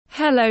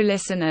Hello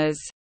listeners.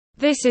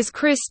 This is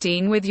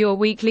Christine with your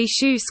weekly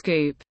shoe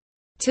scoop.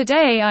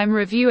 Today I'm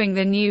reviewing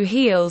the new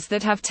heels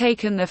that have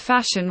taken the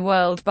fashion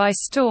world by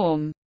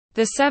storm,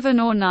 the 7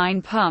 or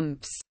 9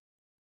 pumps.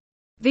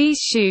 These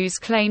shoes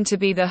claim to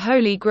be the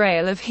holy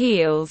grail of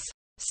heels,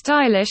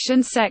 stylish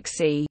and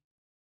sexy,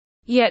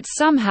 yet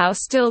somehow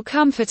still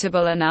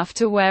comfortable enough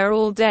to wear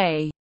all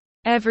day,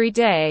 every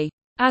day.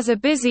 As a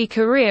busy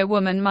career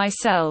woman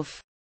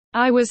myself,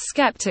 I was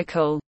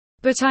skeptical.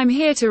 But I'm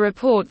here to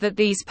report that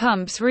these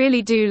pumps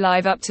really do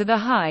live up to the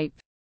hype.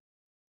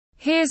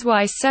 Here's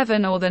why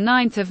 7 or the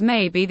 9th of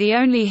may be the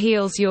only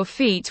heels your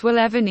feet will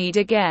ever need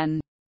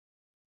again.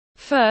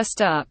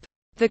 First up,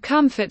 the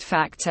comfort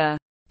factor.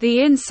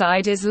 The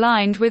inside is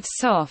lined with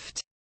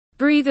soft,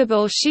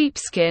 breathable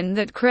sheepskin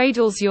that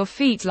cradles your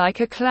feet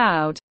like a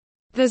cloud.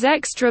 There's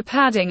extra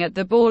padding at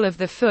the ball of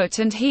the foot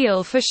and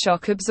heel for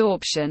shock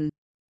absorption.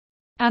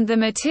 And the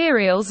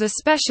materials are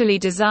specially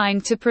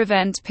designed to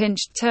prevent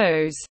pinched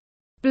toes,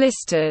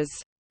 blisters,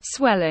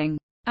 swelling,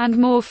 and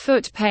more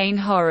foot pain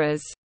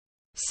horrors.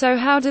 So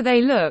how do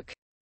they look?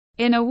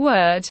 In a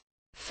word,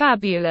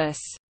 fabulous.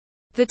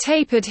 The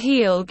tapered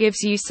heel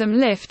gives you some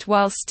lift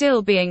while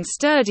still being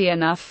sturdy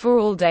enough for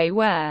all-day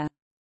wear.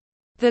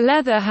 The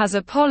leather has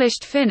a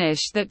polished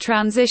finish that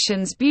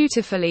transitions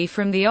beautifully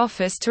from the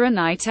office to a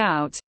night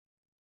out.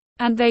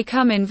 And they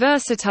come in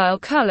versatile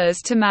colors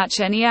to match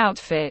any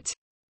outfit.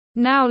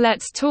 Now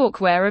let's talk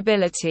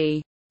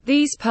wearability.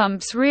 These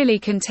pumps really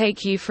can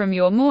take you from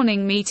your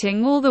morning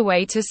meeting all the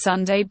way to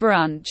Sunday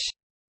brunch.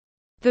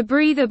 The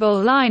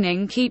breathable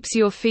lining keeps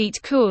your feet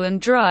cool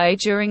and dry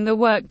during the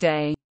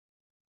workday.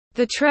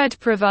 The tread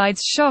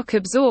provides shock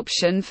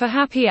absorption for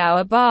happy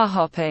hour bar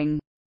hopping.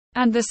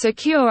 And the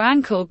secure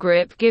ankle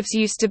grip gives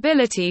you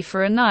stability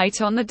for a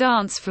night on the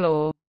dance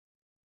floor.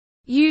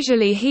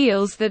 Usually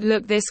heels that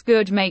look this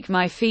good make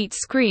my feet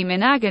scream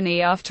in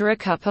agony after a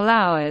couple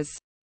hours.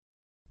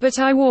 But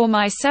I wore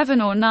my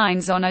 7 or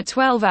 9s on a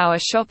 12-hour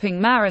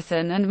shopping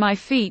marathon and my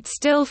feet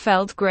still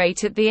felt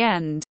great at the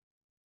end.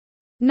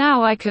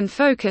 Now I can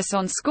focus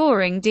on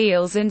scoring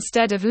deals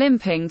instead of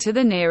limping to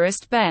the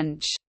nearest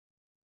bench.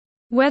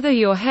 Whether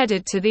you're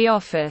headed to the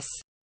office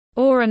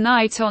or a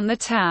night on the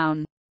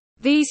town,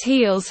 these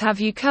heels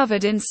have you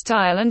covered in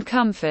style and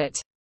comfort.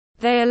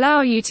 They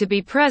allow you to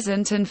be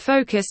present and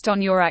focused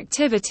on your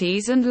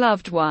activities and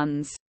loved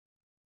ones,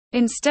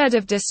 instead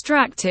of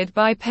distracted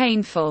by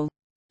painful,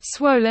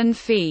 swollen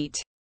feet.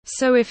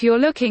 So if you're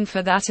looking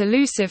for that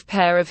elusive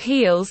pair of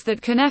heels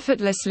that can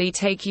effortlessly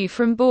take you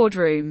from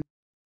boardroom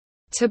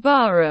to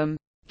barroom,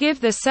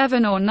 give the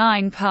 7 or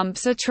 9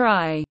 pumps a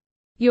try.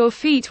 Your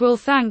feet will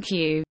thank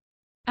you.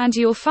 And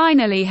you'll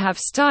finally have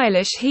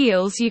stylish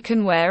heels you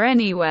can wear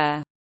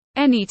anywhere,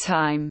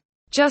 anytime.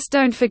 Just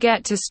don't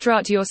forget to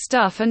strut your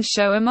stuff and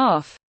show 'em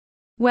off.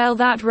 Well,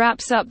 that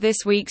wraps up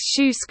this week's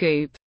shoe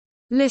scoop.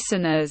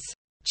 Listeners,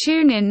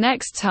 tune in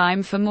next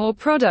time for more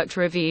product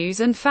reviews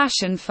and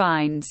fashion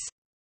finds.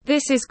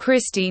 This is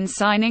Christine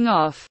signing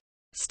off.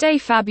 Stay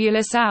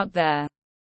fabulous out there.